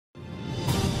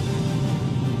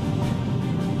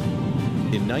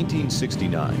In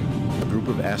 1969, a group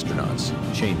of astronauts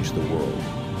changed the world.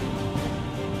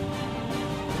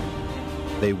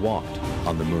 They walked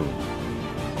on the moon.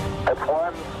 It's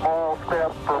one small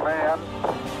step for man,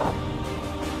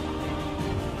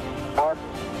 one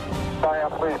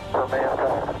giant leap for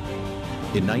mankind.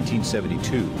 In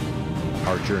 1972,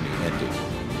 our journey ended.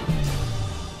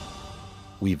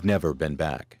 We've never been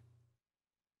back.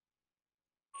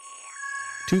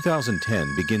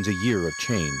 2010 begins a year of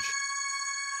change.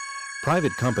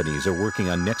 Private companies are working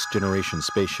on next-generation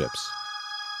spaceships.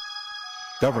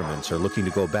 Governments are looking to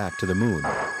go back to the moon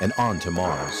and on to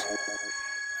Mars.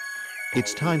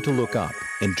 It's time to look up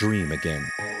and dream again.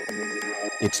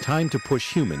 It's time to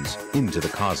push humans into the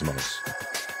cosmos.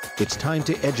 It's time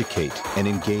to educate and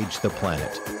engage the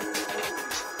planet.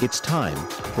 It's time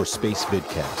for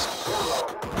Spacevidcast.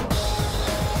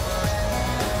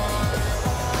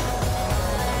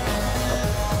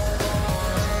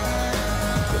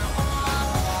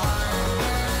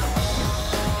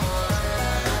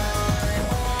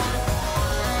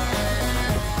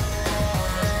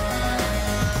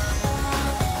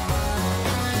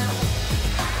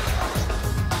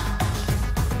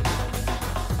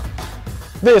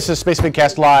 This is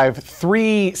Spacevidcast Live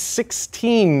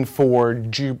 316 for,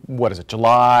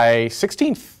 July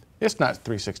 16th? It's not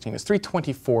 316, it's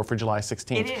 324 for July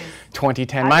 16th, it is.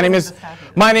 2010. My name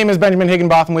is Benjamin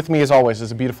Higginbotham. With me, as always,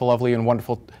 is a beautiful, lovely, and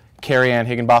wonderful Carrie Ann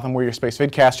Higginbotham. We're your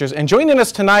Spacevidcasters. And joining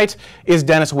us tonight is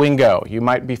Dennis Wingo. You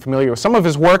might be familiar with some of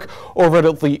his work over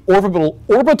at the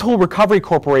Orbital Recovery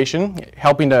Corporation,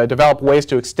 helping to develop ways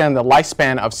to extend the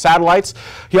lifespan of satellites.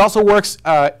 He also works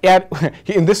and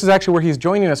this is actually where he's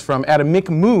joining us from, at a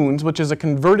McMoons, which is a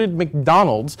converted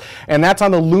McDonald's, and that's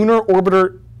on the Lunar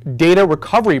Orbiter Data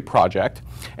Recovery Project.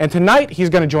 And tonight he's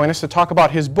going to join us to talk about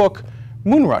his book,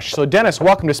 Moonrush. So Dennis,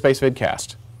 welcome to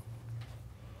Spacevidcast.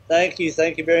 Thank you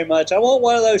very much. I want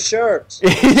one of those shirts.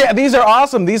 Yeah, these are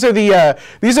awesome. These are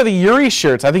the Yuri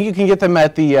shirts. I think you can get them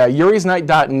at the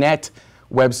yurisnight.net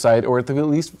website, or at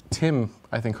least Tim,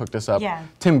 I think, hooked us up. Yeah.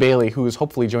 Tim Bailey, who is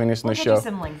hopefully joining us in the show. We'll get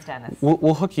you some links, Dennis.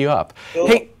 We'll hook you up. Cool.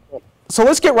 Hey, so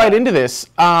let's get right into this.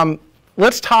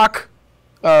 Let's talk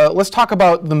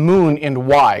about the moon and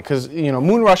why, because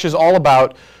Moonrush is all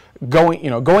about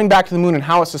going back to the moon and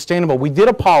how it's sustainable. We did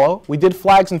Apollo, we did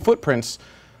Flags and Footprints.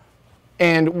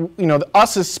 And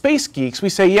us as space geeks, we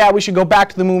say, yeah, we should go back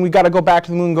to the moon. We got to go back to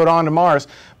the moon, go on to Mars.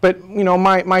 But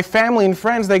my family and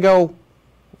friends, they go,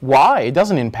 why? It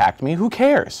doesn't impact me. Who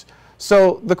cares?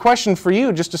 So the question for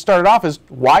you, just to start it off, is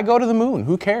why go to the moon?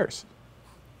 Who cares?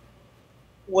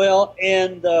 Well,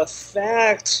 and the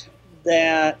fact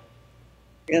that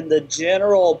in the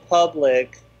general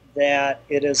public that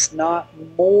it is not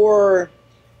more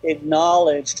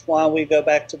acknowledged why we go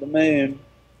back to the moon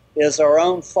is our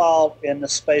own fault in the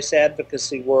space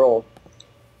advocacy world.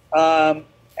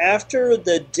 After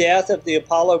the death of the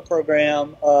Apollo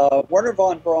program, Wernher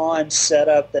von Braun set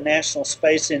up the National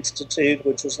Space Institute,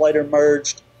 which was later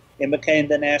merged and became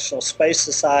the National Space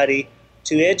Society,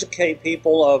 to educate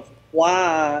people of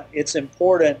why it's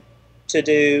important to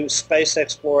do space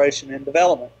exploration and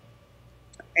development.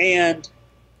 And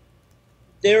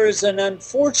there is an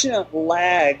unfortunate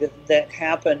lag that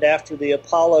happened after the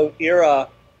Apollo era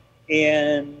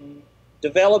in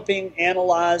developing,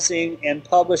 analyzing, and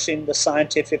publishing the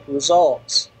scientific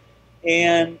results.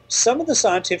 And some of the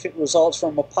scientific results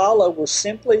from Apollo were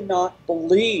simply not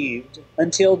believed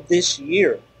until this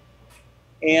year.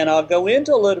 And I'll go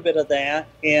into a little bit of that.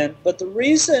 But the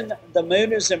reason the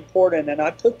moon is important, and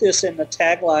I put this in the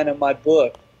tagline of my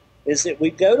book, is that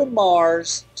we go to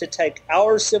Mars to take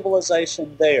our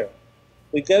civilization there.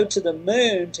 We go to the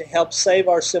moon to help save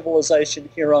our civilization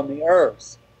here on the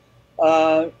Earth.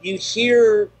 You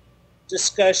hear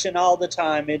discussion all the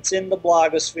time. It's in the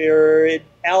blogosphere.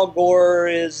 Al Gore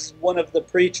is one of the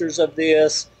preachers of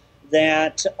this,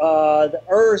 that the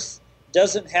Earth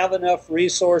doesn't have enough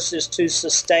resources to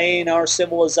sustain our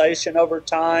civilization over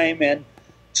time, and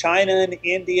China and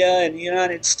India and the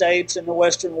United States and the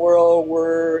Western world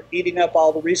were eating up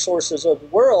all the resources of the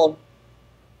world.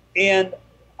 And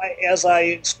as I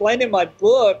explained in my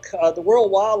book, the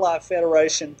World Wildlife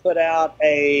Federation put out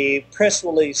a press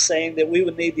release saying that we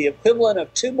would need the equivalent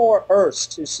of 2 more Earths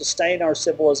to sustain our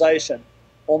civilization.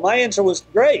 Well, my answer was,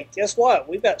 great, guess what?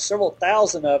 We've got several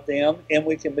thousand of them, and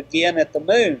we can begin at the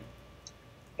moon.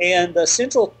 And the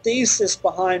central thesis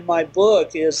behind my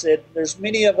book is that there's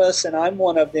many of us, and I'm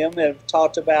one of them, have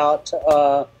talked about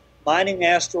mining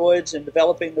asteroids and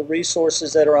developing the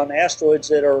resources that are on asteroids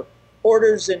that are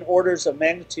orders and orders of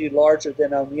magnitude larger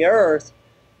than on the Earth.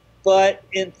 But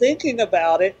in thinking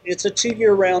about it, it's a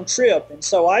 2-year round trip. And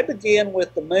so I began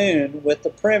with the moon with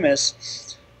the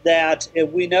premise that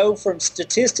we know from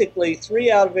statistically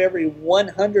 3 out of every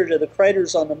 100 of the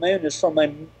craters on the moon is from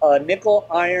a nickel,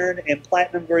 iron, and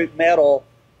platinum group metal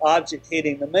object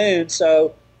hitting the moon.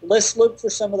 So let's look for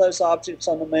some of those objects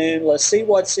on the moon. Let's see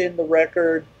what's in the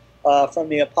record from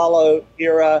the Apollo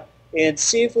era and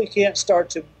see if we can't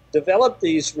start to develop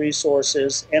these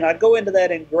resources. And I go into that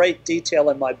in great detail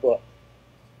in my book.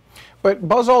 But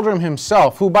Buzz Aldrin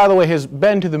himself, who, by the way, has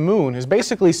been to the moon, has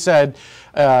basically said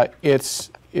it's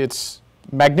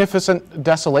magnificent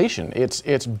desolation.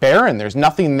 It's barren. There's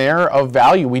nothing there of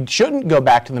value. We shouldn't go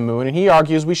back to the moon, and he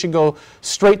argues we should go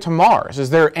straight to Mars. Is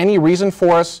there any reason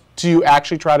for us to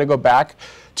actually try to go back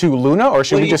to Luna, or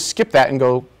should we just skip that and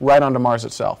go right onto Mars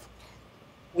itself?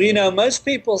 Well, you know, most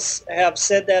people have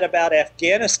said that about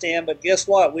Afghanistan, but guess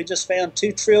what? We just found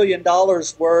 $2 trillion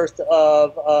worth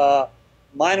of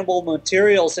mineable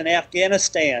materials in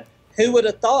Afghanistan. Who would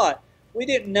have thought? We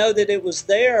didn't know that it was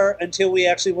there until we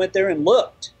actually went there and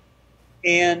looked.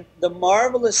 And the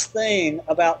marvelous thing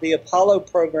about the Apollo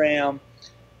program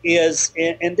is,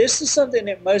 and this is something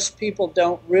that most people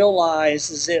don't realize,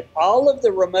 is that all of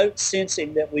the remote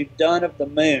sensing that we've done of the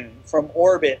moon from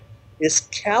orbit is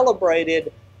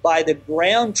calibrated by the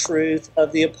ground truth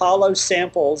of the Apollo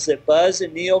samples that Buzz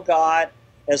and Neil got,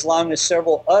 as long as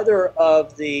several other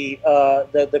of the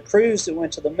crews that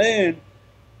went to the moon.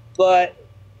 But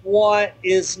what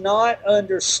is not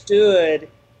understood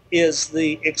is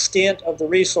the extent of the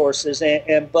resources.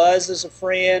 And Buzz is a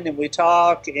friend, and we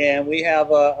talk, and we have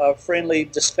a friendly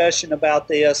discussion about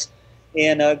this.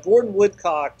 And Gordon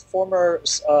Woodcock, former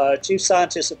chief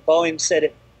scientist at Boeing, said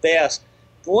it best.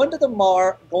 Going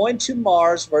to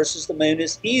Mars versus the moon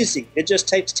is easy. It just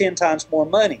takes 10 times more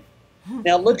money.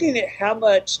 Now, looking at how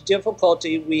much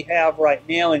difficulty we have right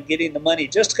now in getting the money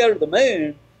just to go to the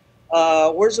moon,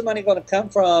 where's the money going to come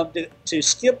from to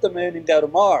skip the moon and go to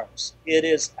Mars? It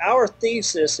is our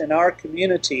thesis in our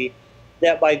community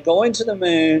that by going to the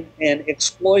moon and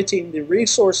exploiting the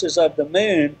resources of the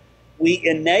moon, we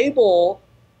enable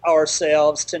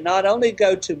ourselves to not only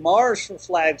go to Mars for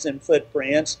flags and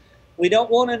footprints. We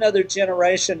don't want another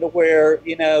generation to where,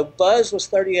 you know, Buzz was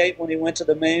 38 when he went to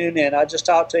the moon, and I just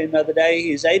talked to him the other day.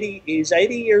 He's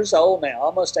 80 years old now,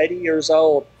 almost 80 years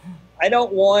old. I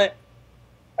don't want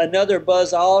another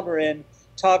Buzz Aldrin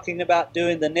talking about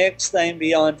doing the next thing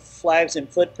beyond flags and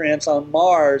footprints on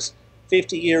Mars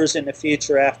 50 years in the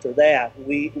future after that.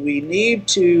 We need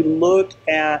to look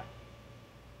at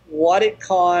what it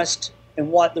cost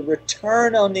and what the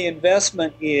return on the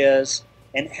investment is,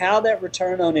 and how that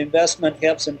return on investment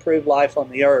helps improve life on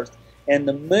the Earth. And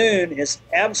the moon is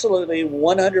absolutely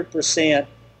 100%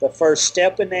 the first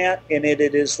step in that, and it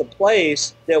is the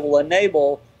place that will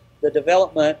enable the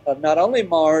development of not only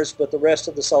Mars, but the rest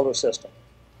of the solar system.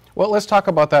 Well, let's talk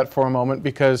about that for a moment,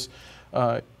 because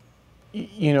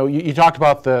you know, you talked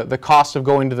about the cost of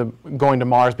going to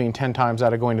Mars being 10 times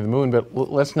that of going to the moon, but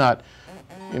let's not,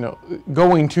 you know,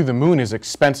 going to the moon is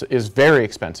expensive, is very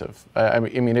expensive. I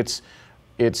mean, it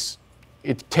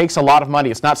takes a lot of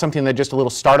money. It's not something that just a little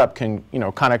startup can, you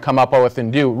know, kind of come up with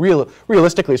and do.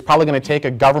 Realistically, it's probably going to take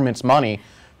a government's money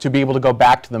to be able to go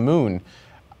back to the moon.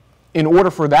 In order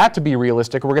for that to be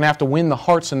realistic, we're going to have to win the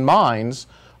hearts and minds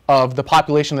of the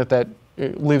population that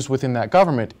lives within that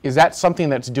government. Is that something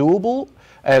that's doable?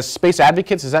 As space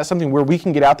advocates, is that something where we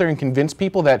can get out there and convince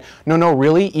people that, no,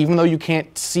 really, even though you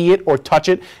can't see it or touch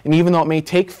it, and even though it may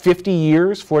take 50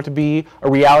 years for it to be a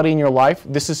reality in your life,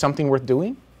 this is something worth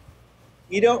doing?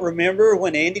 You don't remember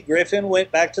when Andy Griffin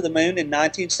went back to the moon in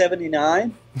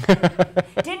 1979?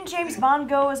 Didn't James Bond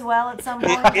go as well at some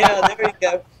point? Yeah, there you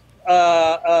go.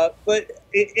 But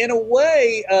in a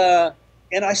way,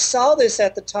 and I saw this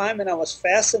at the time, and I was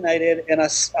fascinated, and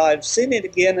I've seen it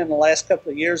again in the last couple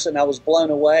of years, and I was blown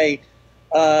away.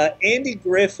 Andy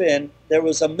Griffin, there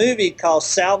was a movie called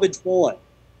Salvage One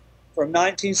from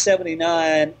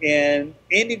 1979, and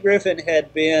Andy Griffin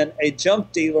had been a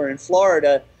junk dealer in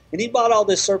Florida, and he bought all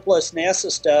this surplus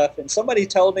NASA stuff, and somebody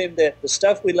told him that the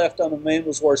stuff we left on the moon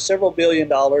was worth several $1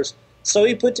 billion, so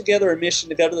he put together a mission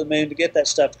to go to the moon to get that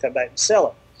stuff to come back and sell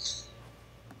it.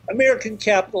 American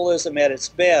capitalism at its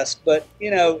best, but,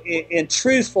 you know, in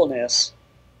truthfulness,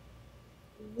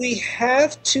 we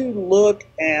have to look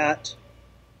at,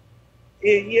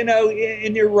 you know,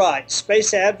 and you're right,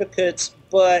 space advocates,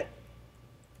 but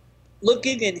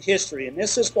looking in history, and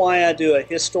this is why I do a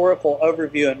historical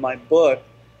overview in my book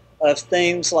of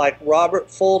things like Robert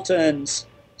Fulton's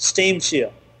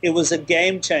steamship. It was a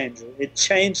game changer. It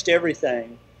changed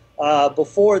everything.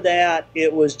 Before that,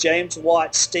 it was James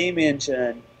Watt's steam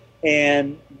engine.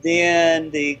 and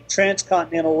then the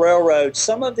Transcontinental Railroad.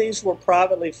 Some of these were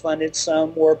privately funded,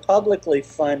 some were publicly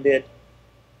funded.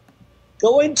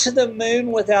 Going to the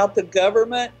moon without the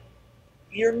government,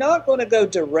 you're not going to go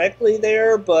directly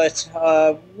there, but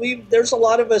there's a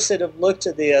lot of us that have looked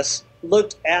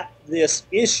at this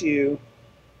issue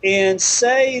and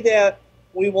say that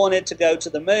we wanted to go to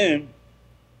the moon,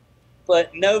 but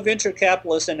no venture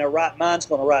capitalist in their right mind is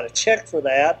going to write a check for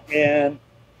that, and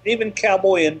even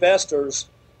cowboy investors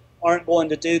aren't going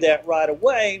to do that right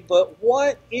away. But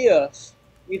what if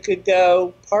you could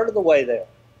go part of the way there?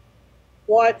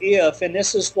 What if, and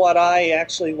this is what I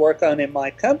actually work on in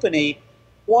my company,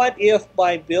 what if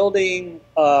by building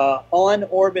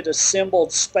on-orbit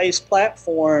assembled space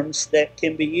platforms that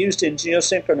can be used in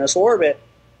geosynchronous orbit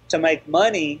to make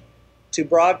money to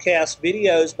broadcast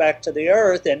videos back to the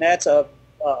Earth, and that's the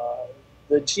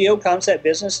geocomsat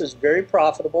business is very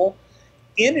profitable.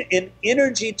 In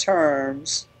energy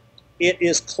terms, it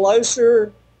is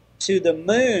closer to the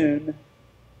moon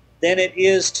than it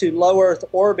is to low Earth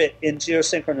orbit in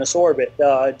geosynchronous orbit.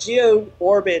 Geo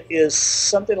orbit is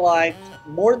something like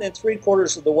more than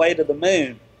 3/4 of the way to the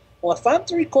moon. Well, if I'm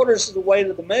 3/4 of the way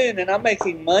to the moon and I'm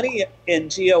making money in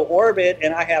geo orbit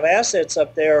and I have assets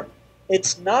up there,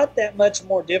 it's not that much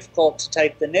more difficult to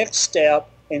take the next step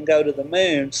and go to the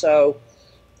moon. So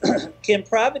can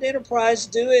private enterprise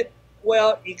do it?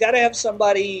 Well, you got to have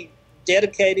somebody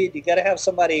dedicated. You got to have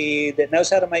somebody that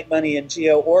knows how to make money in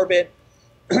geo orbit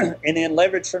and then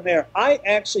leverage from there. I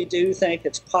actually do think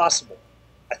it's possible.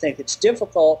 I think it's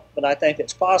difficult, but I think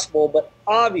it's possible. But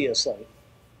obviously,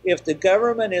 if the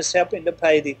government is helping to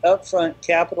pay the upfront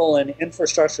capital and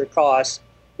infrastructure costs,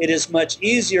 it is much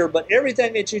easier. But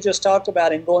everything that you just talked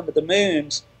about in going to the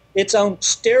moons, it's on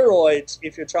steroids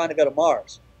if you're trying to go to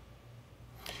Mars.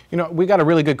 You know, we got a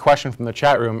really good question from the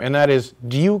chat room, and that is,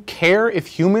 do you care if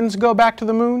humans go back to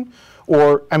the moon?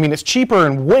 Or, I mean, it's cheaper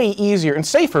and way easier and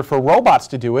safer for robots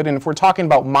to do it. And if we're talking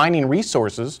about mining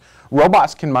resources,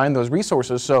 robots can mine those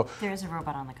resources. So there is a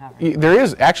robot on the cover. There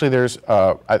is. Actually, there's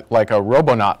like a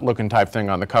Robonaut-looking type thing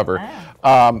on the cover.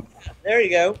 Oh. There you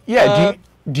go. Yeah,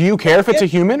 do you care if it's a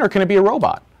human or can it be a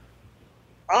robot?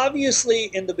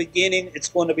 Obviously, in the beginning, it's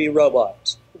going to be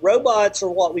robots. Robots are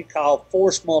what we call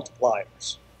force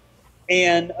multipliers.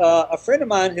 And a friend of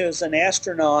mine who's an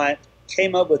astronaut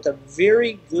came up with a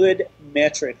very good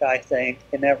metric, I think,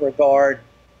 in that regard,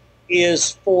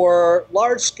 is for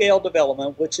large-scale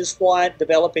development, which is what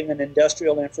developing an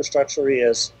industrial infrastructure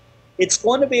is. It's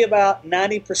going to be about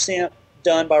 90%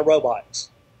 done by robots.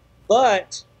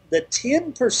 But the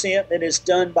 10% that is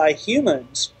done by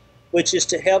humans, which is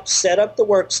to help set up the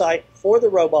work site for the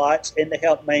robots and to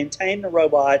help maintain the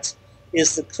robots,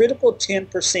 is the critical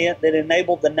 10% that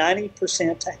enabled the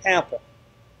 90% to happen.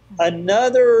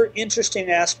 Another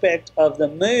interesting aspect of the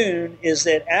moon is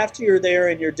that after you're there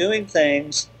and you're doing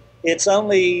things, it's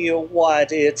only,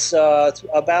 it's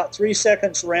about 3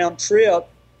 seconds round trip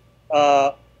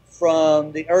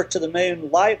from the Earth to the moon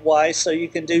light-wise, so you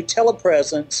can do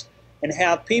telepresence and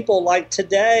have people like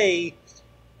today,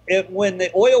 when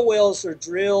the oil wells are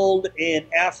drilled in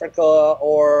Africa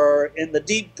or in the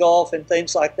deep Gulf and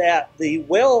things like that, the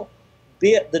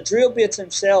drill bits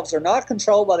themselves are not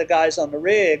controlled by the guys on the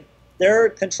rig. They're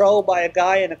controlled by a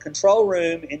guy in a control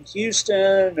room in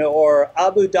Houston or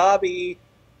Abu Dhabi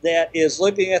that is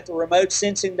looking at the remote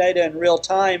sensing data in real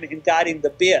time and guiding the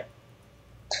bit.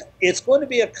 It's going to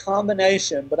be a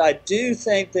combination, but I do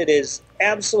think that it is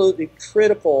absolutely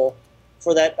critical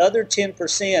for that other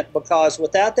 10%, because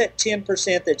without that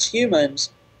 10% that's humans,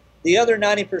 the other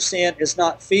 90% is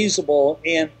not feasible.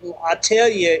 And I tell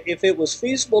you, if it was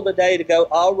feasible today to go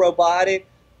all robotic,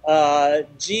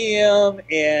 GM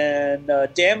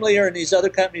and Daimler and these other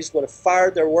companies would have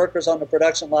fired their workers on the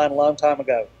production line a long time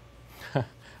ago.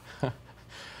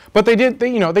 But they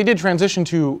did transition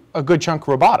to a good chunk of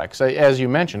robotics, as you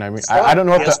mentioned. I mean, I don't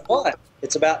know if guess what?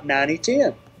 It's about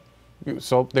 90-10.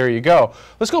 So there you go.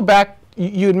 Let's go back.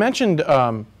 You had mentioned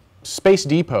space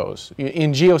depots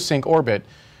in geosync orbit.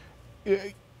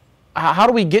 How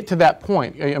do we get to that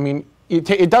point? I mean,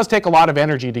 it does take a lot of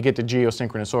energy to get to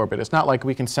geosynchronous orbit. It's not like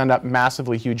we can send up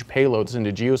massively huge payloads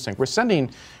into geosync. We're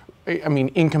sending, I mean,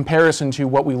 in comparison to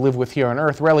what we live with here on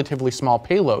Earth, relatively small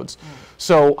payloads.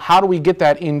 So how do we get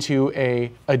that into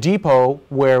a depot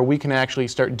where we can actually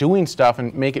start doing stuff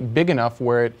and make it big enough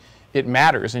where it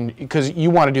matters? And because you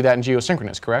want to do that in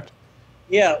geosynchronous, correct?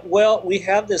 Yeah, well, we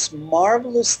have this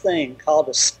marvelous thing called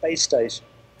a space station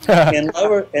in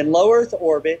low Earth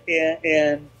orbit,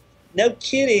 and no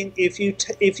kidding, if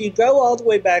you go all the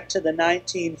way back to the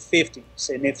 1950s,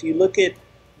 and if you look at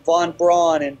von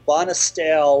Braun and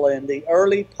Bonestell and the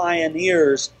early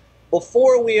pioneers,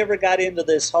 before we ever got into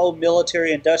this whole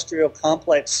military-industrial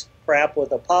complex crap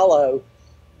with Apollo,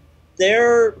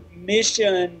 their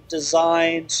mission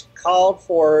designs called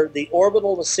for the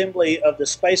orbital assembly of the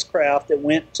spacecraft that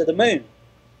went to the moon.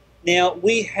 Now,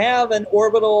 we have an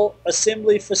orbital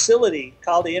assembly facility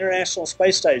called the International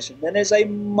Space Station that is a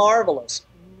marvelous,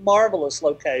 marvelous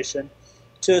location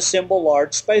to assemble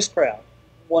large spacecraft.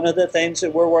 One of the things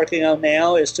that we're working on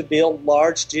now is to build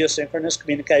large geosynchronous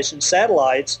communication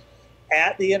satellites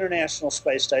at the International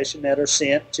Space Station that are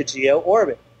sent to geo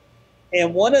orbit.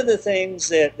 And one of the things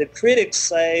that the critics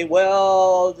say,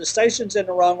 well, the station's in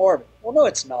the wrong orbit. Well, no,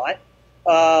 it's not.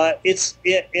 It's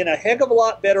in a heck of a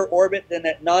lot better orbit than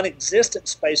that non-existent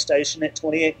space station at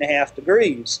 28.5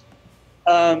 degrees.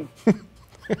 And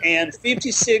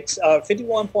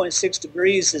 51.6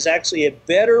 degrees is actually a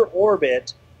better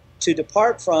orbit to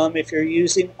depart from if you're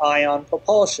using ion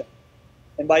propulsion.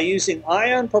 And by using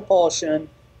ion propulsion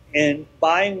and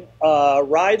buying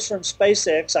rides from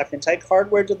SpaceX, I can take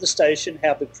hardware to the station,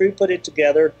 have the crew put it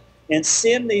together, and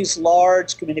send these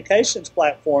large communications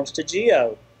platforms to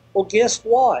GEO. Well, guess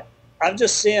what? I've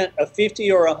just sent a 50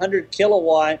 or 100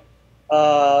 kilowatt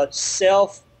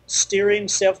self-steering,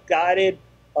 self-guided,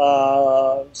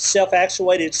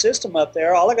 self-actuated system up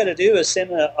there. All I got to do is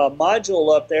send a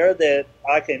module up there that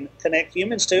I can connect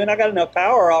humans to, and I got enough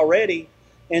power already.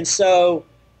 And so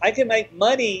I can make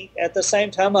money at the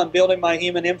same time I'm building my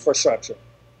human infrastructure.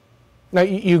 Now,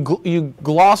 you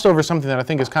glossed over something that I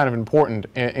think is kind of important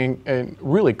and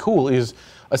really cool, is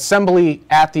assembly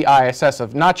at the ISS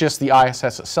of not just the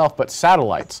ISS itself, but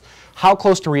satellites. How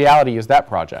close to reality is that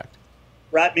project?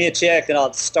 Write me a check and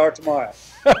I'll start tomorrow.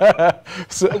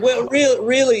 Well,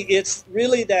 really, it's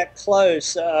really that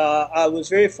close. I was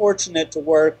very fortunate to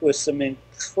work with some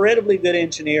incredibly good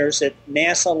engineers at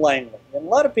NASA Langley. And a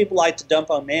lot of people like to dump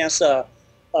on NASA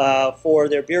for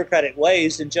their bureaucratic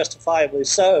ways, and justifiably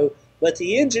so. But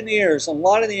the engineers, a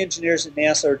lot of the engineers at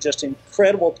NASA are just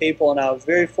incredible people, and I was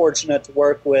very fortunate to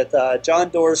work with John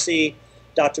Dorsey,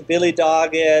 Dr. Billy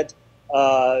Doggett,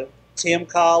 Tim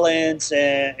Collins,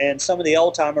 and some of the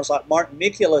old-timers like Martin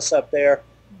Mikulus up there.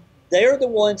 They're the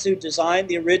ones who designed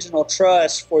the original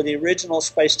truss for the original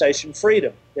Space Station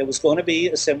Freedom that was going to be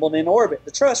assembled in orbit.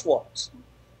 The truss was.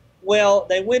 Well,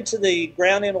 they went to the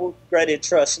ground-integrated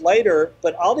truss later,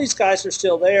 but all these guys are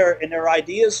still there, and their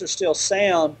ideas are still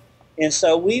sound. And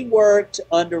so we worked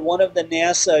under one of the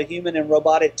NASA Human and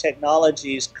Robotic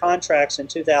Technologies contracts in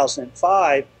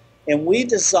 2005, and we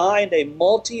designed a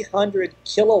multi-hundred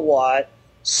kilowatt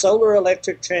solar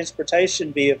electric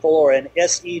transportation vehicle, or an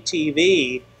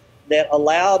SETV, that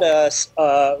allowed us,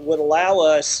 would allow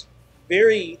us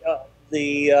the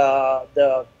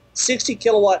 60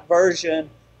 kilowatt version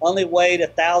only weighed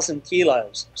 1,000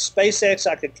 kilos. SpaceX,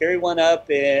 I could carry one up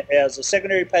as a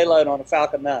secondary payload on a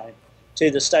Falcon 9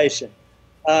 to the station.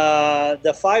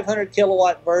 The 500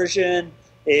 kilowatt version,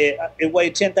 it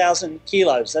weighed 10,000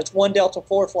 kilos. That's one Delta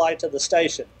IV flight to the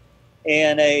station.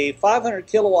 And a 500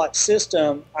 kilowatt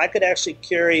system, I could actually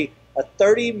carry a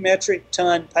 30 metric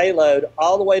ton payload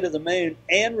all the way to the moon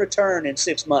and return in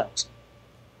 6 months.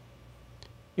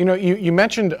 You know, you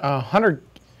mentioned 100.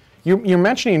 You're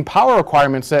mentioning power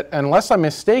requirements that, unless I'm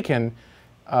mistaken,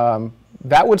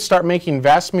 that would start making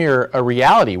Vasmir a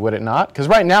reality, would it not? Because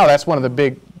right now, that's one of the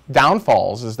big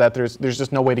downfalls, is that there's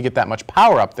just no way to get that much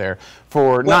power up there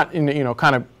for, well, not in,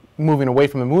 kind of moving away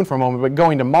from the moon for a moment, but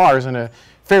going to Mars in a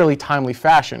fairly timely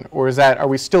fashion. Or are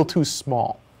we still too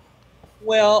small?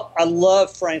 Well, I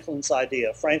love Franklin's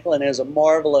idea. Franklin is a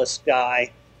marvelous guy.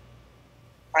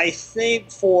 I think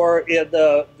for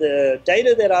the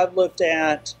data that I've looked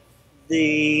at,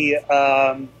 the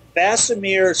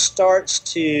Vasmir starts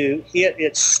to hit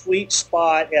its sweet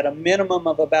spot at a minimum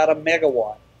of about a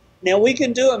megawatt. Now, we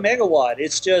can do a megawatt.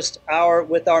 It's just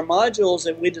with our modules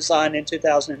that we designed in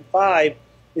 2005,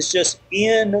 it's just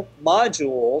in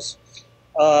modules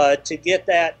to get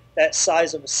that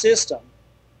size of a system.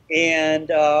 And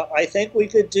I think we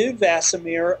could do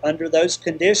Vasmir under those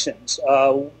conditions.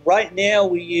 Right now,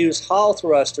 we use Hall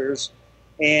thrusters,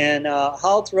 and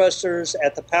Hall thrusters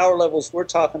at the power levels we're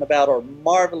talking about are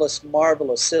marvelous,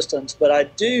 marvelous systems. But I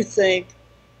do think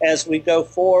as we go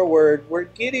forward, we're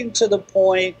getting to the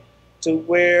point to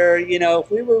where,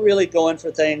 if we were really going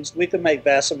for things, we could make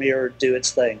Vasmir do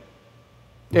its thing.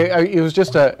 It was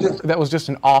just that was just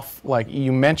an off, like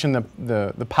you mentioned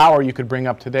the power you could bring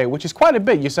up today, which is quite a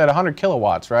bit. You said 100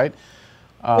 kilowatts, right?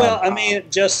 Well, I mean,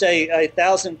 just a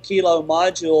 1,000 kilo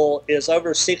module is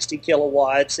over 60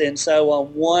 kilowatts, and so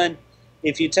on one,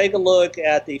 if you take a look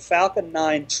at the Falcon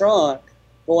 9 trunk,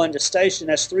 going to station.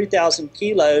 That's 3,000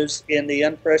 kilos in the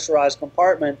unpressurized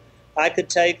compartment. I could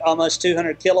take almost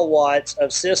 200 kilowatts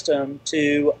of system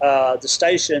to the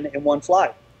station in one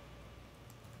flight.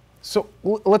 So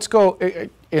let's go.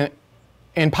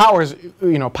 And power's,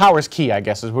 power's key, I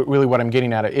guess, is really what I'm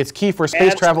getting at. It's key for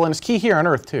space travel, and it's key here on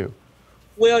Earth too.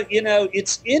 Well,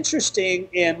 it's interesting,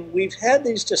 and we've had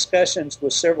these discussions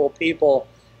with several people,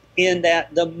 in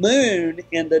that the moon,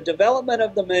 in the development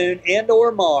of the moon and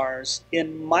or Mars,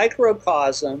 in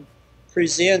microcosm,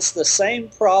 presents the same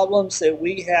problems that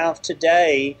we have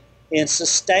today in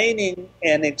sustaining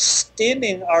and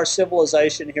extending our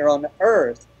civilization here on the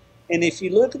Earth. And if you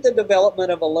look at the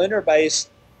development of a lunar base,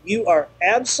 you are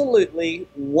absolutely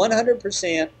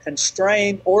 100%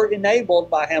 constrained or enabled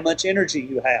by how much energy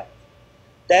you have.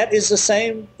 That is the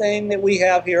same thing that we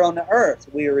have here on the Earth.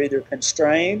 We are either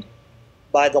constrained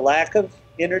by the lack of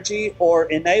energy or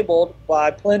enabled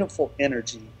by plentiful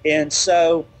energy. And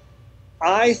so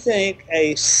I think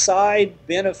a side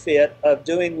benefit of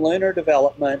doing lunar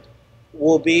development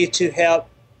will be to help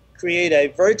create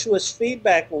a virtuous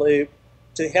feedback loop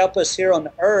to help us here on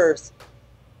the Earth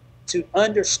to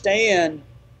understand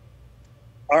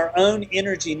our own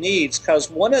energy needs. Because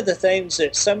one of the things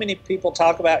that so many people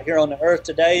talk about here on the Earth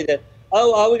today, that,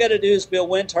 oh, all we got to do is build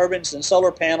wind turbines and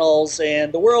solar panels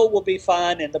and the world will be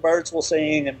fine and the birds will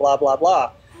sing and blah, blah,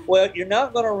 blah. Well, you're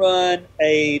not going to run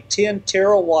a 10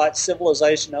 terawatt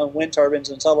civilization on wind turbines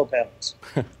and solar panels.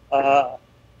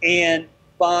 And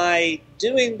by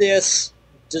doing this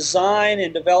design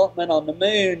and development on the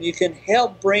moon, you can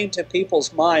help bring to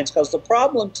people's minds, because the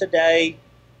problem today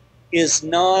is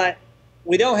not,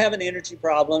 we don't have an energy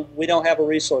problem, we don't have a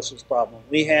resources problem,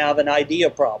 we have an idea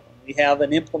problem, we have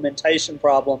an implementation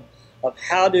problem of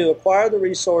how to acquire the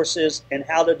resources and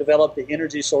how to develop the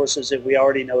energy sources that we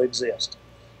already know exist.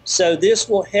 So this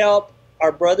will help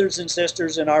our brothers and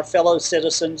sisters and our fellow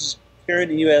citizens here in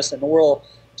the U.S. and the world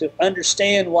to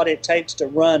understand what it takes to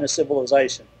run a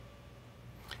civilization.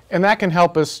 And that can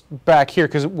help us back here,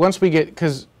 because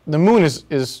because the moon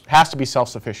has to be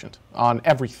self-sufficient on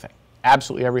everything,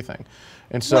 absolutely everything.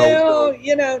 And so,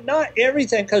 well, not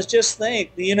everything, because just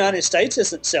think, the United States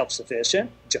isn't self-sufficient.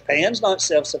 Japan's not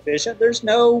self-sufficient. There's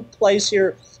no place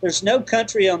here, there's no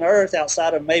country on Earth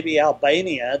outside of maybe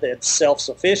Albania that's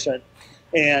self-sufficient.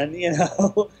 And,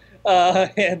 how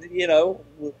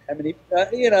many,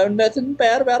 nothing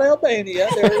bad about Albania.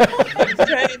 They've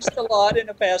changed a lot in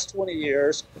the past 20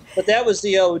 years, but that was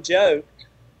the old joke.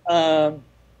 I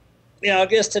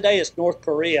guess today it's North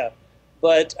Korea,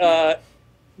 but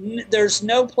there's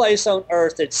no place on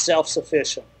Earth that's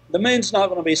self-sufficient. The moon's not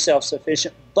going to be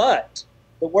self-sufficient, but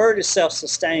the word is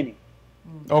self-sustaining.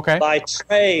 Okay. By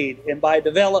trade and by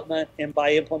development and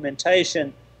by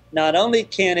implementation, not only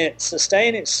can it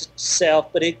sustain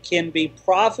itself, but it can be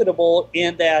profitable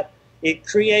in that it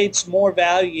creates more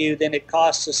value than it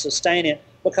costs to sustain it.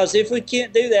 Because if we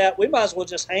can't do that, we might as well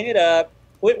just hang it up,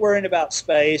 quit worrying about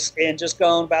space, and just go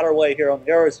on about our way here on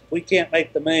the Earth. We can't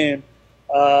make the moon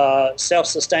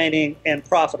self-sustaining and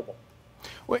profitable.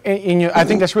 Well, and I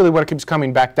think that's really what it keeps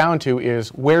coming back down to, is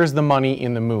where's the money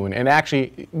in the moon? And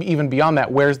actually, even beyond that,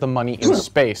 where's the money in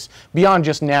space? Beyond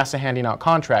just NASA handing out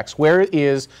contracts, where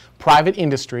is private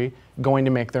industry going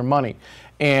to make their money?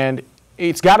 And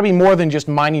it's got to be more than just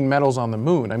mining metals on the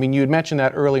moon. I mean, you had mentioned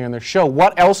that earlier in the show.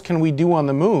 What else can we do on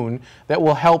the moon that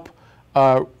will help,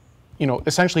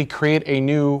 essentially create a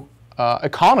new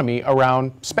economy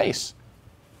around space?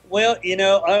 Well,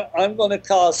 I'm going to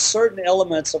cause certain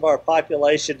elements of our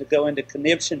population to go into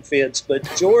conniption fits, but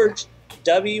George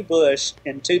W. Bush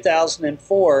in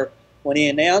 2004, when he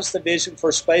announced the vision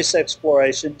for space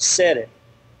exploration, said it.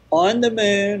 On the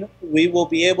moon, we will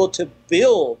be able to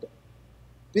build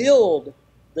the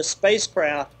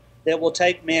spacecraft that will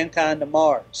take mankind to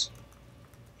Mars.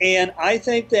 And I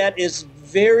think that is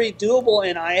very doable,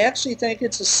 and I actually think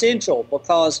it's essential,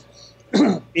 because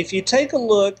if you take a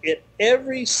look at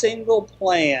every single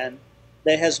plan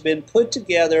that has been put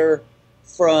together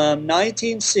from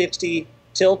 1960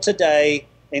 till today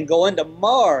and going to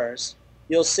Mars,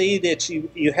 you'll see that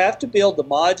you have to build the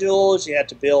modules, you have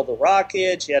to build the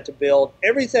rockets, you have to build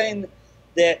everything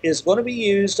that is going to be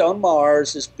used on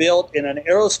Mars is built in an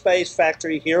aerospace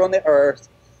factory here on the Earth.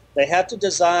 They have to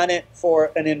design it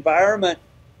for an environment.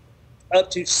 Up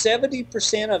to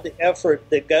 70% of the effort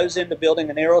that goes into building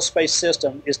an aerospace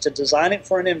system is to design it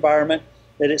for an environment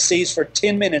that it sees for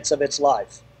 10 minutes of its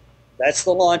life. That's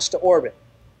the launch to orbit.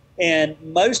 And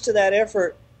most of that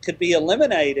effort could be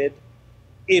eliminated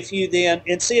if you then,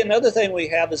 and see, another thing we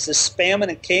have is this spam in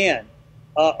a can.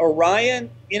 Orion,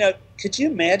 could you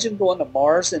imagine going to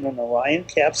Mars in an Orion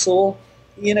capsule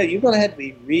you're going to have to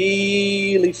be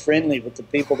really friendly with the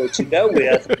people that you go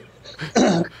with.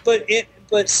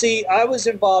 But see, I was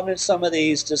involved in some of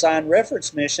these design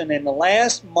reference missions, and the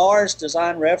last Mars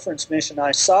design reference mission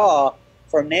I saw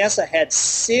from NASA had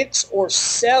 6 or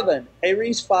 7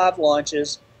 Ares 5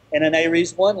 launches and an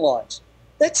Ares 1 launch.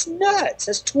 That's nuts.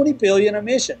 That's $20 billion a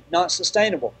mission. Not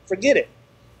sustainable. Forget it.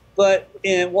 But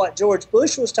in what George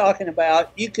Bush was talking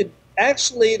about, you could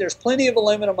actually, there's plenty of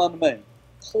aluminum on the moon.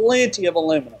 Plenty of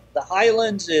aluminum. The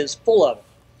Highlands is full of it.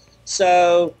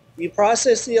 So you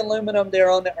process the aluminum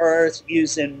there on the Earth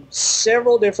using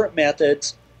several different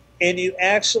methods, and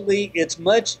it's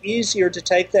much easier to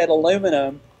take that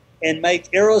aluminum and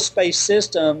make aerospace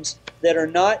systems that are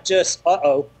not just,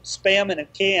 spam in a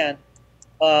can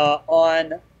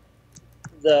on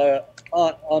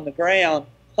the ground.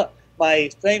 My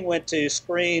thing went to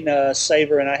screen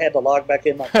saver, and I had to log back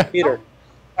in my computer.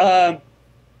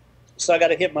 So I got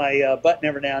to hit my button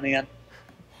every now and then.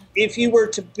 If you were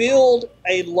to build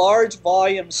a large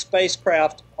volume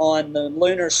spacecraft on the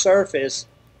lunar surface,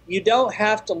 you don't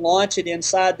have to launch it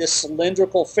inside this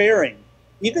cylindrical fairing.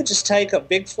 You could just take a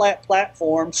big flat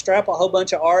platform, strap a whole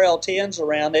bunch of RL-10s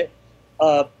around it,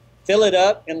 fill it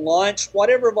up, and launch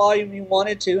whatever volume you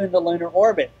wanted to into lunar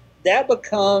orbit. That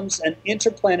becomes an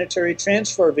interplanetary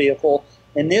transfer vehicle,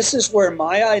 and this is where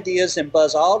my ideas and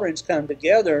Buzz Aldrin's come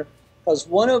together, because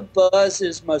one of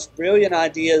Buzz's most brilliant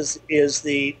ideas is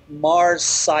the Mars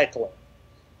cycler.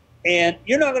 And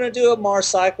you're not going to do a Mars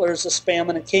cycler as a spam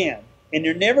in a can. And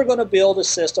you're never going to build a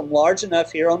system large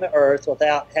enough here on the Earth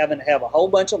without having to have a whole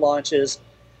bunch of launches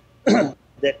that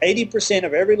 80%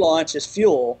 of every launch is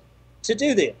fuel to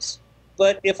do this.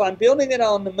 But if I'm building it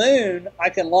on the moon, I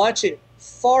can launch it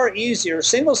far easier.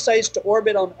 Single stage to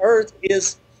orbit on Earth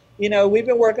is, we've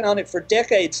been working on it for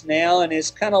decades now, and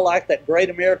it's kind of like that great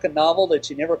American novel that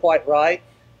you never quite write.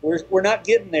 We're not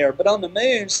getting there. But on the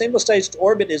moon, single stage to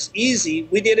orbit is easy.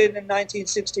 We did it in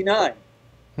 1969.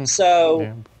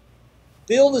 So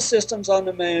build the systems on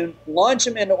the moon, launch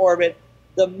them into orbit.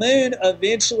 The moon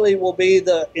eventually will be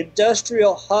the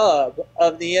industrial hub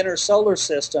of the inner solar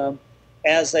system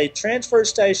as a transfer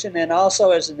station and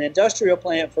also as an industrial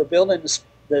plant for building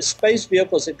the space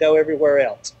vehicles that go everywhere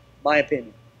else, my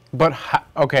opinion. But,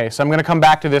 okay, so I'm going to come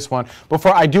back to this one.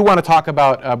 Before we go, I do want to talk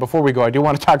about,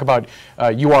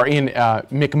 you are in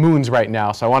McMoons right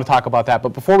now, so I want to talk about that.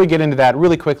 But before we get into that,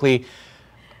 really quickly,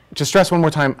 to stress one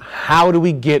more time, how do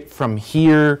we get from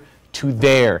here to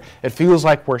there? It feels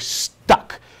like we're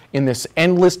stuck in this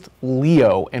endless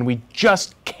LEO, and we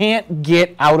just can't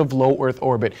get out of low Earth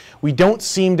orbit. We don't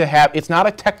seem to have, it's not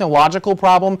a technological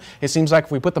problem. It seems like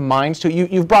if we put the minds to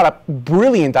it, you've brought up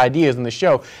brilliant ideas in the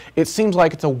show. It seems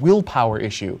like it's a willpower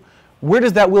issue. Where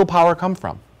does that willpower come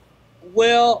from?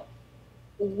 Well,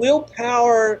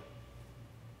 willpower,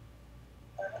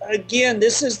 again,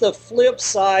 this is the flip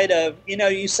side of,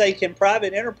 you say, can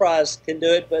private enterprise can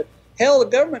do it, but hell, the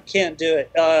government can't do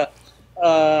it.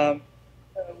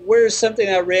 Where's something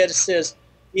I read that says,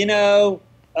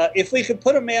 if we could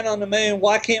put a man on the moon,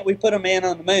 why can't we put a man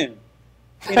on the moon?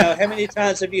 How many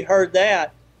times have you heard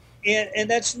that? And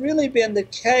that's really been the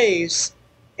case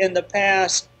in the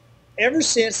past, ever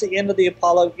since the end of the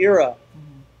Apollo era.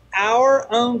 Our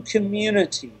own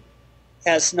community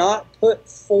has not put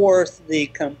forth the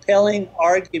compelling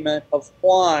argument of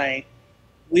why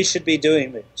we should be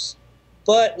doing this.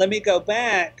 But let me go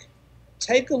back.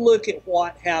 Take a look at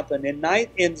what happened in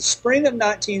the spring of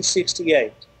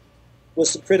 1968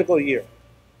 was the critical year.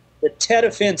 The Tet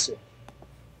Offensive,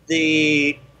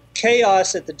 the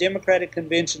chaos at the Democratic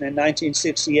Convention in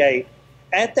 1968.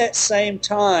 At that same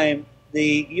time,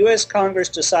 the U.S. Congress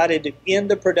decided to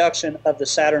end the production of the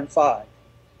Saturn V.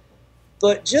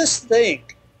 But just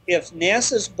think, if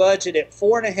NASA's budget at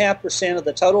 4.5% of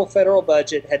the total federal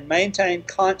budget had maintained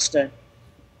constant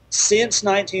since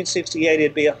 1968,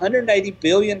 it'd be $180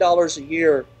 billion a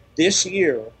year this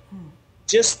year.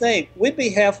 Just think, we'd be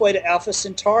halfway to Alpha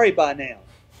Centauri by now.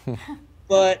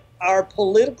 But our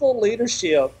political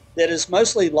leadership, that is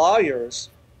mostly lawyers,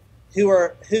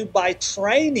 who by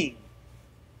training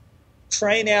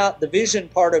train out the vision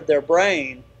part of their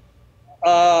brain,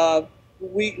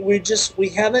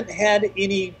 we haven't had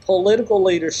any political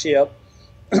leadership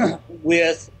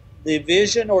with the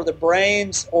vision or the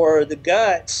brains or the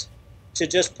guts to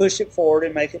just push it forward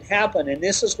and make it happen. And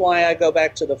this is why I go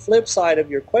back to the flip side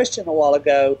of your question a while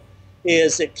ago,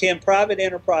 is that can private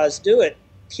enterprise do it?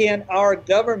 Can our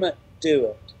government do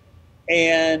it?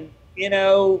 And,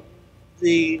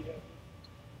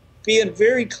 being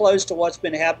very close to what's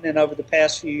been happening over the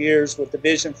past few years with the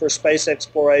vision for space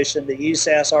exploration, the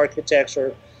ESAS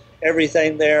architecture,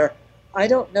 everything there, I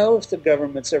don't know if the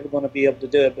government's ever going to be able to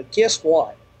do it, but guess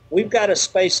what? We've got a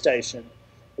space station.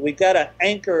 We've got an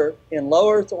anchor in low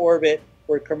Earth orbit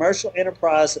where commercial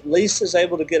enterprise at least is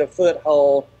able to get a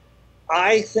foothold.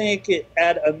 I think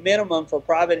at a minimum for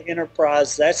private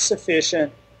enterprise, that's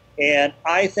sufficient, and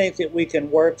I think that we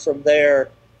can work from there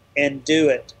and do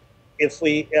it. If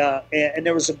we and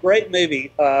there was a great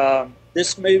movie.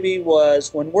 This movie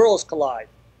was When Worlds Collide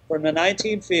from the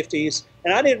 1950s,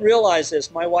 and I didn't realize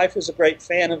this. My wife was a great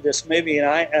fan of this movie, and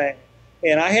I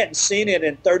hadn't seen it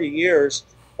in 30 years.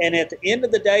 And at the end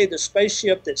of the day, the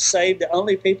spaceship that saved the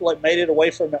only people that made it away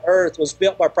from the Earth was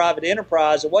built by private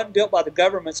enterprise. It wasn't built by the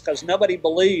governments because nobody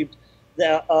believed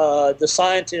that, the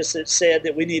scientists that said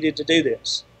that we needed to do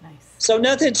this. Nice. So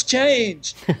nothing's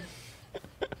changed.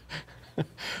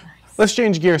 Let's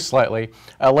change gears slightly.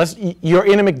 You're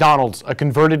in a McDonald's, a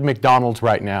converted McDonald's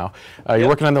right now. You're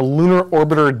working on the Lunar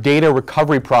Orbiter Data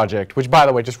Recovery Project, which, by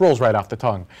the way, just rolls right off the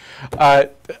tongue.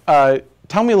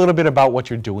 Tell me a little bit about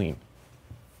what you're doing.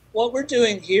 What we're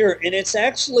doing here, and it's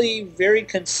actually very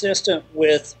consistent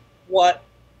with what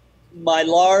my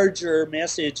larger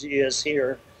message is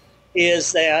here,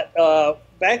 is that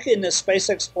back in the Space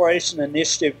Exploration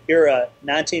Initiative era,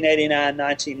 1989,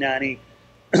 1990,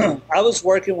 I was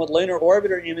working with lunar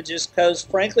orbiter images because,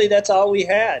 frankly, that's all we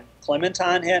had.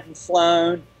 Clementine hadn't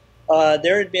flown.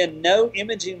 There had been no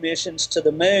imaging missions to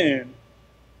the moon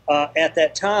at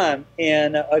that time.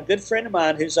 And a good friend of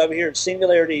mine who's over here at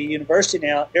Singularity University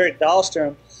now, Eric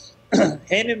Dahlstrom,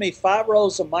 handed me 5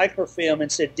 rolls of microfilm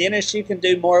and said, Dennis, you can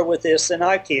do more with this than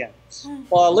I can.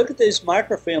 Well, I look at this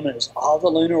microfilm and it's all the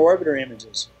lunar orbiter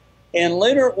images. And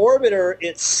Lunar Orbiter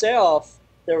itself,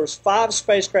 there was 5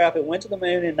 spacecraft that went to the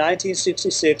moon in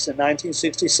 1966 and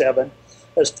 1967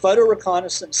 as photo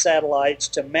reconnaissance satellites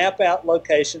to map out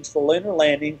locations for lunar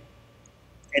landing.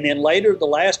 And then later, the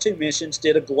last 2 missions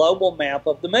did a global map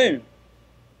of the moon.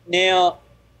 Now,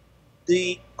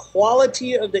 the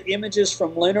quality of the images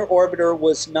from Lunar Orbiter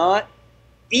was not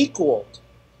equaled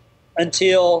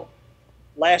until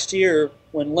last year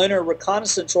when Lunar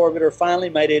Reconnaissance Orbiter finally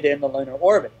made it in the lunar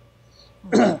orbit.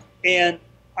 And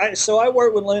so I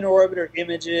worked with Lunar Orbiter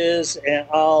images and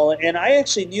all, and I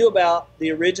actually knew about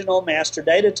the original master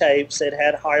data tapes that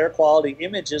had higher quality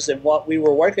images than what we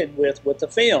were working with the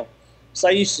film. So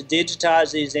I used to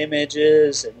digitize these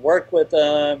images and work with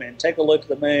them and take a look at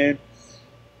the moon.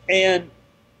 And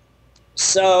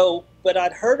so, but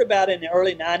I'd heard about it in the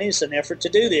early 90s, an effort to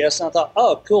do this, and I thought,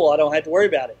 oh, cool, I don't have to worry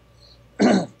about it.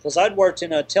 Because I'd worked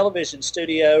in a television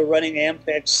studio running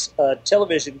Ampex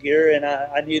television gear, and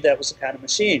I knew that was the kind of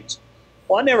machines.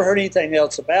 Well, I never heard anything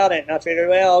else about it, and I figured,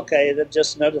 well, okay, that's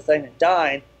just another thing that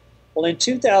died. Well, in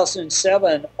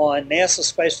 2007 on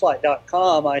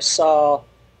NASAspaceflight.com, I saw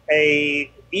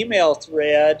a email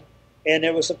thread, and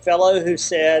there was a fellow who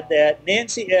said that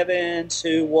Nancy Evans,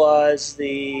 who was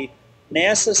the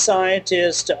NASA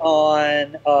scientist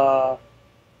on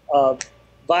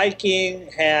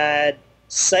Viking, had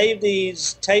saved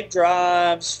these tape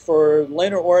drives for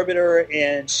Lunar Orbiter,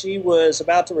 and she was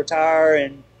about to retire,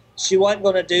 and she wasn't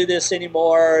going to do this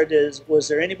anymore. Was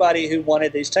there anybody who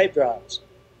wanted these tape drives?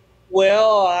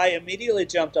 Well, I immediately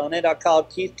jumped on it. I called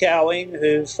Keith Cowing,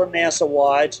 who's from NASA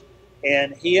Watch,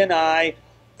 and he and I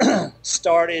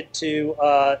started to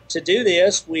do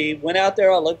this. We went out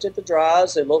there. I looked at the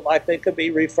drives. They looked like they could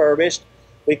be refurbished.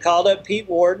 We called up Pete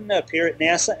Warden up here at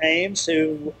NASA Ames,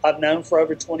 who I've known for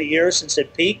over 20 years, and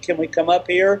said, Pete, can we come up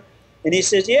here? And he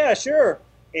says, yeah, sure.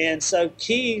 And so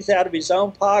Keith, out of his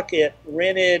own pocket,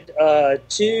 rented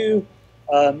 2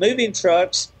 moving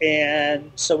trucks,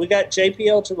 and so we got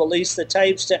JPL to release the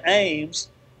tapes to Ames,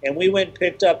 and we went and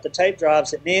picked up the tape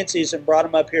drives at Nancy's and brought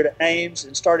them up here to Ames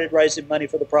and started raising money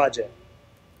for the project.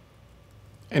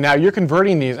 And now you're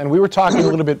converting these, and we were talking a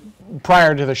little bit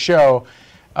prior to the show.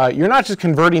 You're not just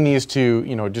converting these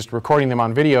to, just recording them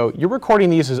on video. You're recording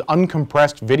these as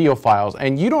uncompressed video files,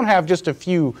 and you don't have just a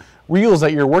few reels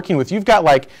that you're working with. You've got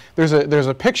there's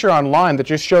a picture online that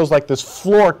just shows this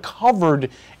floor covered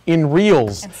in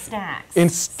reels. And stacks. In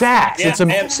stacks. Yeah,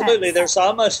 absolutely. There's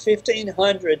almost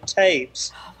 1,500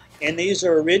 tapes, and these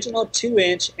are original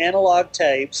 2-inch analog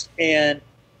tapes. And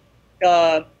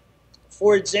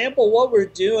for example, what we're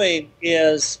doing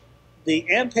is the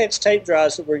Ampex tape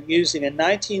drives that we're using in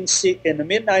the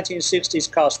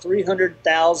mid-1960s cost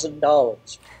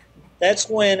 $300,000. That's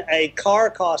when a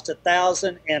car cost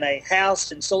 $1,000 and a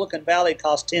house in Silicon Valley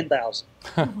cost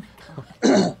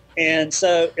 $10,000. And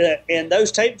so, and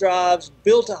those tape drives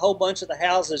built a whole bunch of the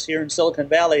houses here in Silicon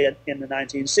Valley in the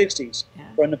 1960s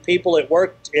from the people that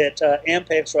worked at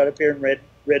Ampex right up here in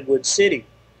Redwood City.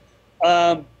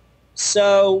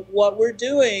 So what we're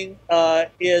doing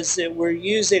is that we're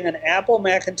using an Apple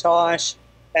Macintosh,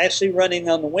 actually running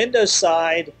on the Windows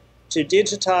side, to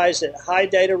digitize at high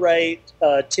data rate,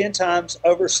 10 times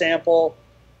oversample,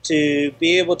 to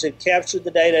be able to capture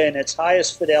the data in its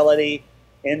highest fidelity.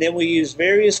 And then we use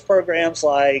various programs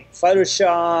like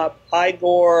Photoshop,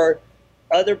 Igor,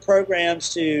 other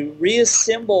programs to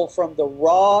reassemble from the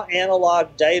raw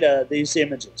analog data these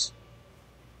images.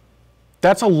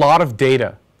 That's a lot of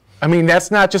data. I mean, that's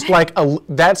not just like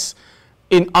that's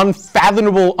an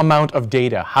unfathomable amount of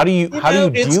data. How do you deal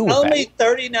with that? It's only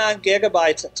 39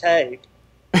 gigabytes a tape.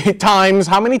 Times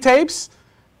how many tapes?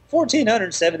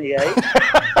 1,478.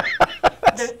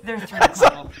 They're three.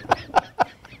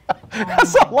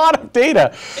 That's a lot of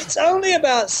data. It's only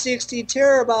about 60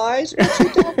 terabytes. What you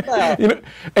talking about?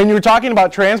 And you're talking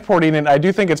about transporting, and I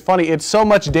do think it's funny. It's so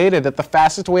much data that the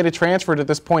fastest way to transfer it at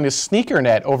this point is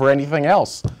SneakerNet over anything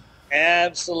else.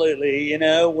 Absolutely.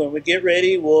 When we get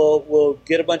ready, we'll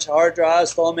get a bunch of hard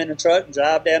drives, throw them in the truck, and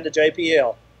drive down to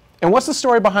JPL. And what's the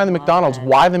story behind the McDonald's?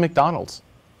 Why the McDonald's?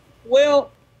 Well,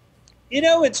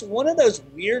 it's one of those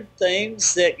weird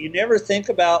things that you never think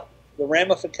about the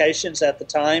ramifications at the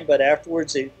time, but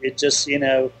afterwards it just,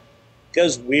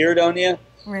 goes weird on you.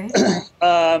 Right.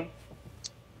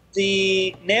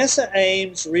 The NASA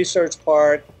Ames Research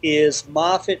Park is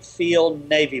Moffett Field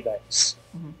Navy Base.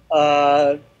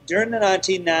 Mm-hmm. During the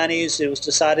 1990s, it was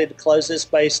decided to close this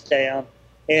base down.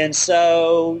 And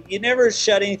so you never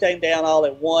shut anything down all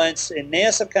at once, and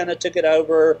NASA kind of took it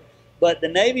over. But the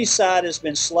Navy side has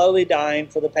been slowly dying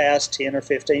for the past 10 or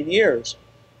 15 years.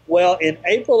 Well, in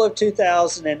April of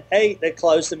 2008, they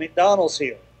closed the McDonald's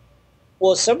here.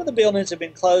 Well, some of the buildings have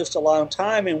been closed a long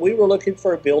time, and we were looking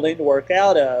for a building to work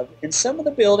out of. And some of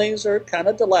the buildings are kind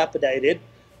of dilapidated,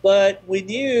 but we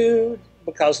knew,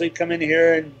 because we'd come in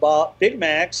here and bought Big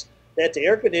Macs, that the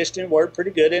air conditioning worked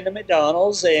pretty good in the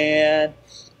McDonald's. And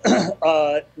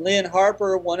Lynn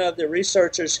Harper, one of the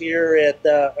researchers here at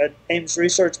Ames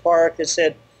Research Park, has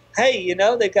said, hey,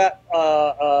 they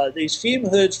got these fume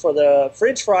hoods for the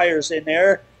fridge fryers in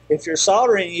there. If you're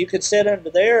soldering, you could sit under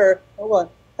there. I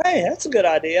went, hey, that's a good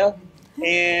idea.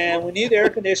 And we knew the air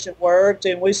conditioning worked,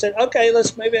 and we said, okay,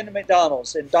 let's move into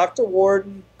McDonald's. And Dr.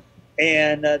 Warden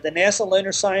and the NASA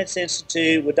Lunar Science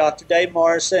Institute with Dr. Dave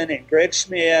Morrison and Greg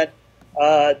Schmidt,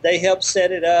 they helped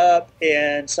set it up.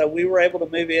 And so we were able to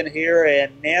move in here,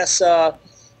 and NASA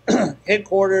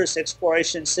headquarters,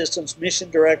 Exploration Systems Mission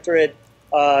Directorate,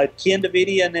 Ken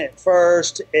Davidian at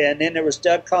first, and then there was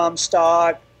Doug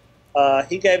Comstock.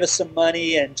 He gave us some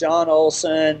money, and John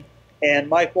Olson and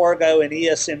Mike Wargo and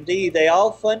ESMD, they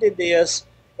all funded this.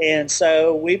 And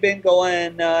so we've been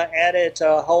going at it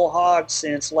whole hog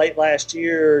since late last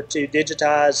year to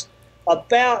digitize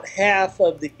about half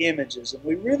of the images. And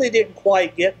we really didn't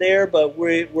quite get there, but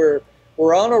we're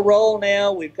on a roll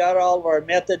now. We've got all of our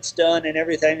methods done and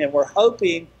everything, and we're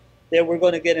hoping that we're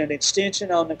going to get an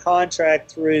extension on the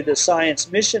contract through the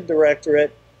Science Mission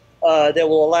Directorate that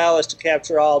will allow us to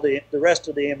capture all the rest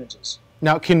of the images.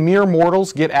 Now, can mere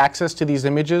mortals get access to these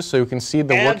images so you can see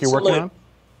the work you're working on?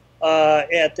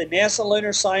 At the NASA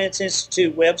Lunar Science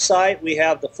Institute website, we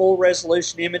have the full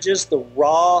resolution images, the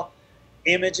raw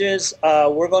images.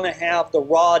 We're going to have the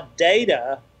raw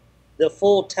data, the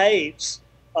full tapes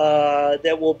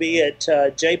that will be at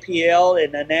JPL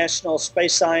and the National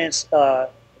Space Science,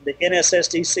 the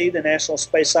NSSDC, the National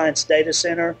Space Science Data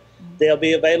Center. They'll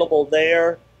be available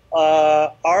there.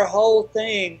 Our whole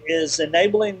thing is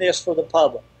enabling this for the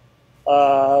public.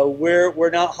 We're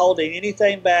not holding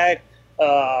anything back.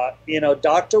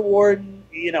 Dr. Warden,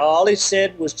 all he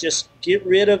said was just get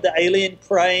rid of the alien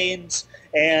cranes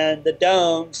and the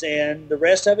domes, and the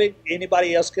rest of it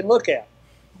anybody else can look at.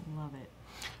 Love it.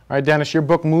 All right, Dennis, your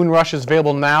book Moonrush is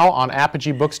available now on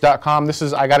apogeebooks.com. This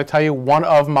is, I got to tell you, one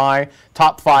of my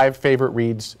top 5 favorite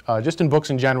reads, just in books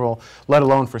in general, let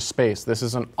alone for space. This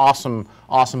is an awesome,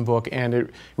 awesome book, and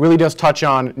it really does touch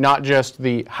on not just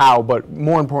the how, but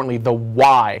more importantly, the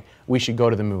why we should go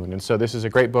to the moon. And so this is a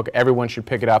great book. Everyone should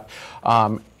pick it up.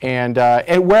 And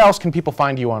where else can people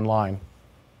find you online?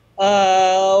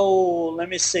 Let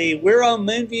me see. We're on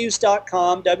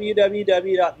moonviews.com,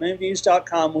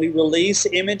 www.moonviews.com. We release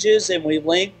images and we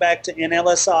link back to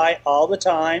NLSI all the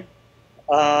time.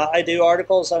 I do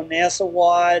articles on NASA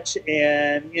Watch,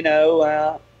 and,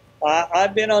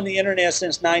 I've been on the internet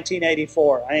since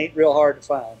 1984. I ain't real hard to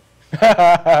find.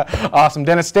 Awesome.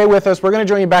 Dennis, stay with us. We're going to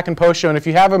join you back in post-show, and if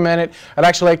you have a minute, I'd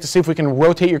actually like to see if we can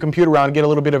rotate your computer around and get a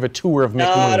little bit of a tour of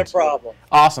McDonald's. Not a problem.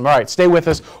 Awesome. All right, stay with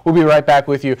us. We'll be right back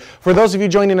with you. For those of you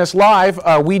joining us live,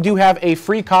 we do have a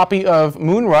free copy of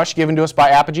Moonrush given to us by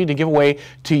Apogee to give away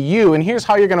to you, and here's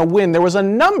how you're going to win. There was a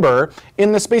number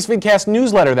in the Spacevidcast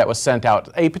newsletter that was sent out,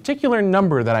 a particular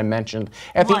number that I mentioned.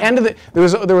 At the end of the,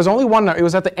 there was only one number. It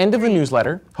was at the end of the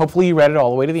newsletter. Hopefully you read it all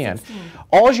the way to the end.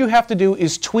 All you have to do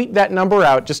is tweet that number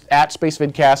out, just at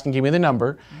Spacevidcast, and give me the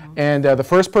number. And the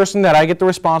first person that I get the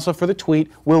response of for the tweet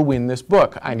will win this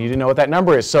book. I need to know what that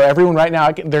number is. So everyone right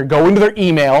now, they're going to their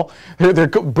email, they're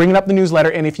bringing up the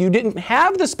newsletter, and if you didn't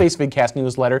have the Spacevidcast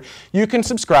newsletter, you can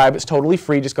subscribe. It's totally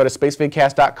free. Just go to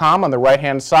spacevidcast.com on the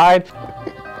right-hand side.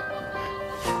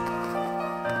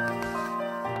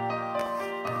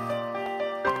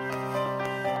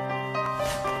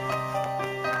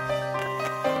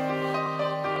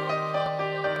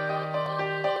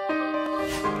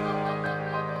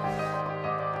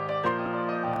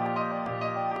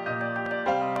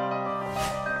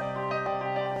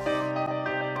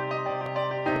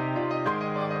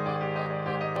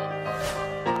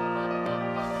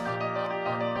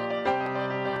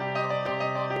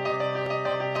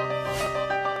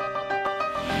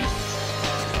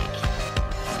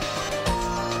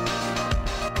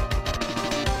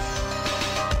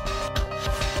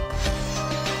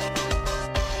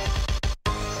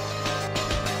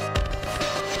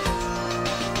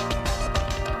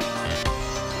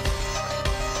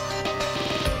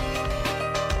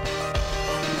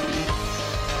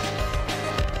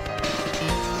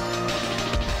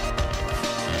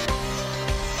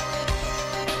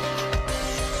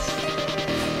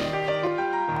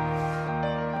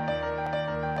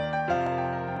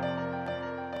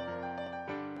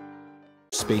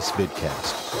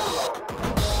 Spacevidcast.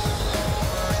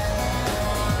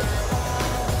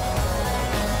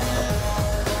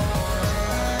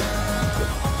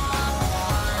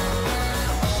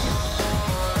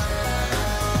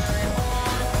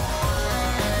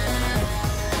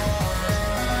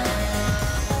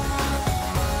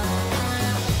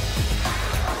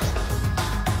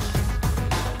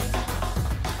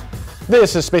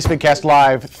 This is Spacevidcast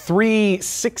Live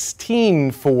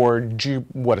 316 for,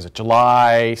 what is it,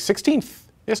 July 16th?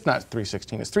 It's not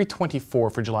 316, it's 324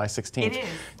 for July 16th, It is.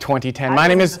 2010. My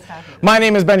name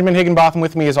is Benjamin Higginbotham.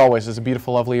 With me, as always, is a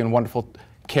beautiful, lovely, and wonderful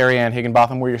Carrie Ann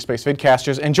Higginbotham. We're your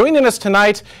Spacevidcasters. And joining us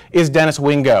tonight is Dennis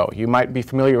Wingo. You might be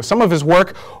familiar with some of his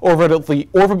work over at the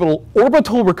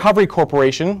Orbital Recovery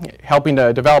Corporation, helping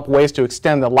to develop ways to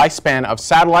extend the lifespan of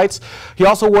satellites. He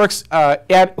also works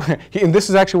and this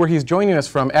is actually where he's joining us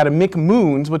from, at a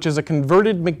McMoons, which is a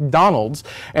converted McDonald's,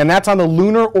 and that's on the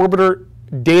Lunar Orbiter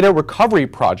Data Recovery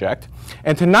Project.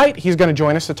 And tonight he's going to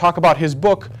join us to talk about his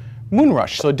book,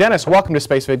 Moonrush. So Dennis, welcome to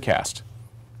Spacevidcast.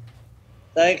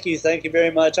 Thank you very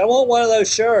much. I want one of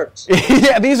those shirts.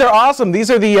 Yeah, these are awesome.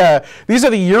 These are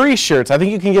the Yuri shirts. I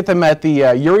think you can get them at the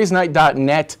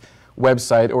yurisnight.net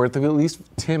website, or at least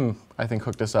Tim, I think,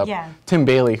 hooked us up. Yeah. Tim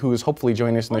Bailey, who is hopefully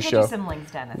joining us in the show. We'll get you some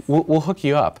links, Dennis. We'll hook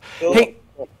you up. Cool. Hey,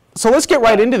 so let's get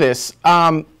right into this.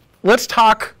 Let's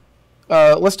talk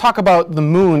about the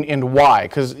moon and why,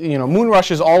 because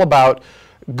Moonrush is all about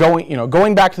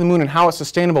going back to the moon and how it's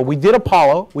sustainable. We did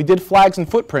Apollo, we did Flags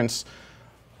and Footprints.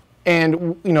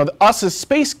 And us as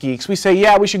space geeks, we say,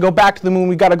 yeah, we should go back to the moon.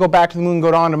 We got to go back to the moon,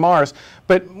 go on to Mars.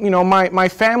 But my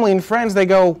family and friends, they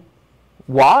go,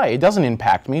 why? It doesn't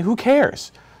impact me. Who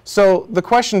cares? So the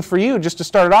question for you, just to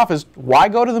start it off, is why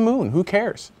go to the moon? Who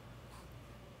cares?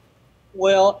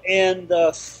 Well, and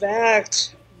the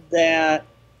fact that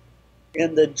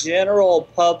in the general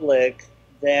public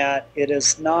that it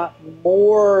is not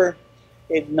more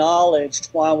acknowledged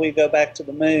why we go back to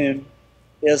the moon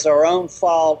is our own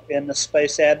fault in the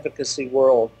space advocacy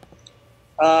world.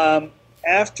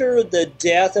 After the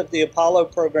death of the Apollo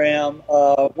program,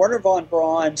 Wernher von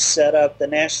Braun set up the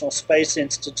National Space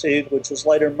Institute, which was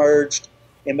later merged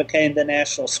and became the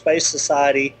National Space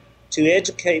Society, to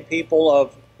educate people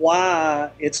of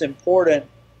why it's important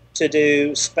to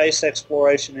do space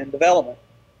exploration and development.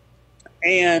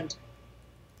 And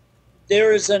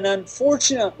there is an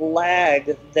unfortunate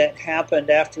lag that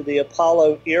happened after the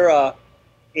Apollo era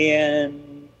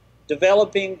in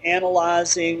developing,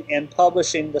 analyzing, and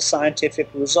publishing the scientific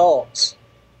results.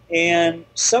 And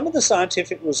some of the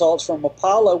scientific results from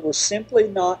Apollo were simply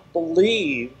not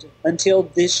believed until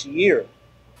this year.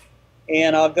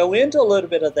 And I'll go into a little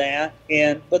bit of that.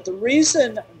 But the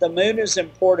reason the moon is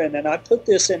important, and I put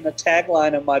this in the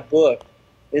tagline of my book,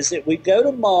 is that we go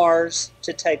to Mars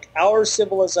to take our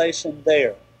civilization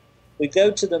there. We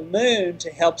go to the moon to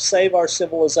help save our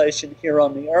civilization here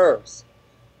on the Earth.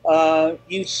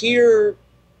 You hear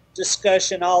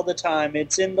discussion all the time.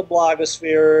 It's in the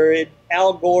blogosphere.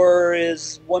 Al Gore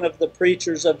is one of the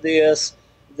preachers of this,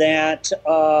 that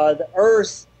the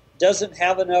Earth doesn't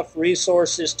have enough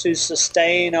resources to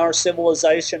sustain our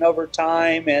civilization over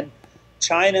time, and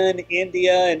China and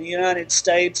India and the United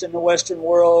States and the Western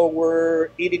world were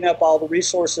eating up all the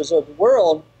resources of the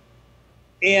world.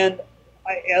 And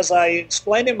as I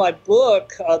explained in my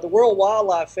book, the World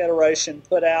Wildlife Federation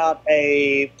put out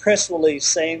a press release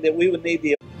saying that we would need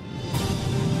the...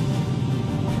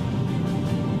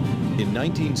 In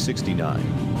 1969,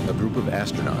 a group of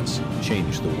astronauts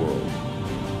changed the world.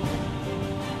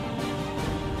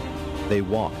 They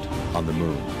walked on the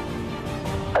moon.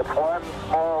 It's one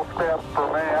small step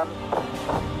for man,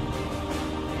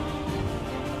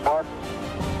 one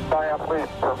giant leap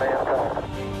for mankind.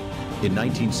 In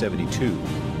 1972,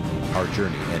 our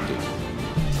journey ended.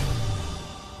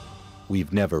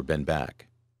 We've never been back.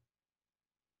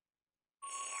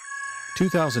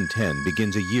 2010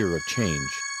 begins a year of change.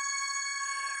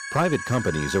 Private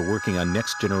companies are working on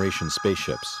next-generation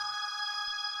spaceships.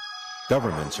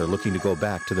 Governments are looking to go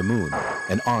back to the moon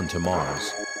and on to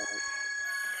Mars.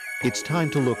 It's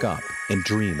time to look up and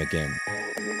dream again.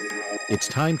 It's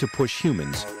time to push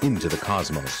humans into the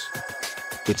cosmos.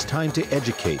 It's time to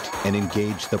educate and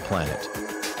engage the planet.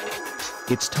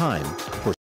 It's time for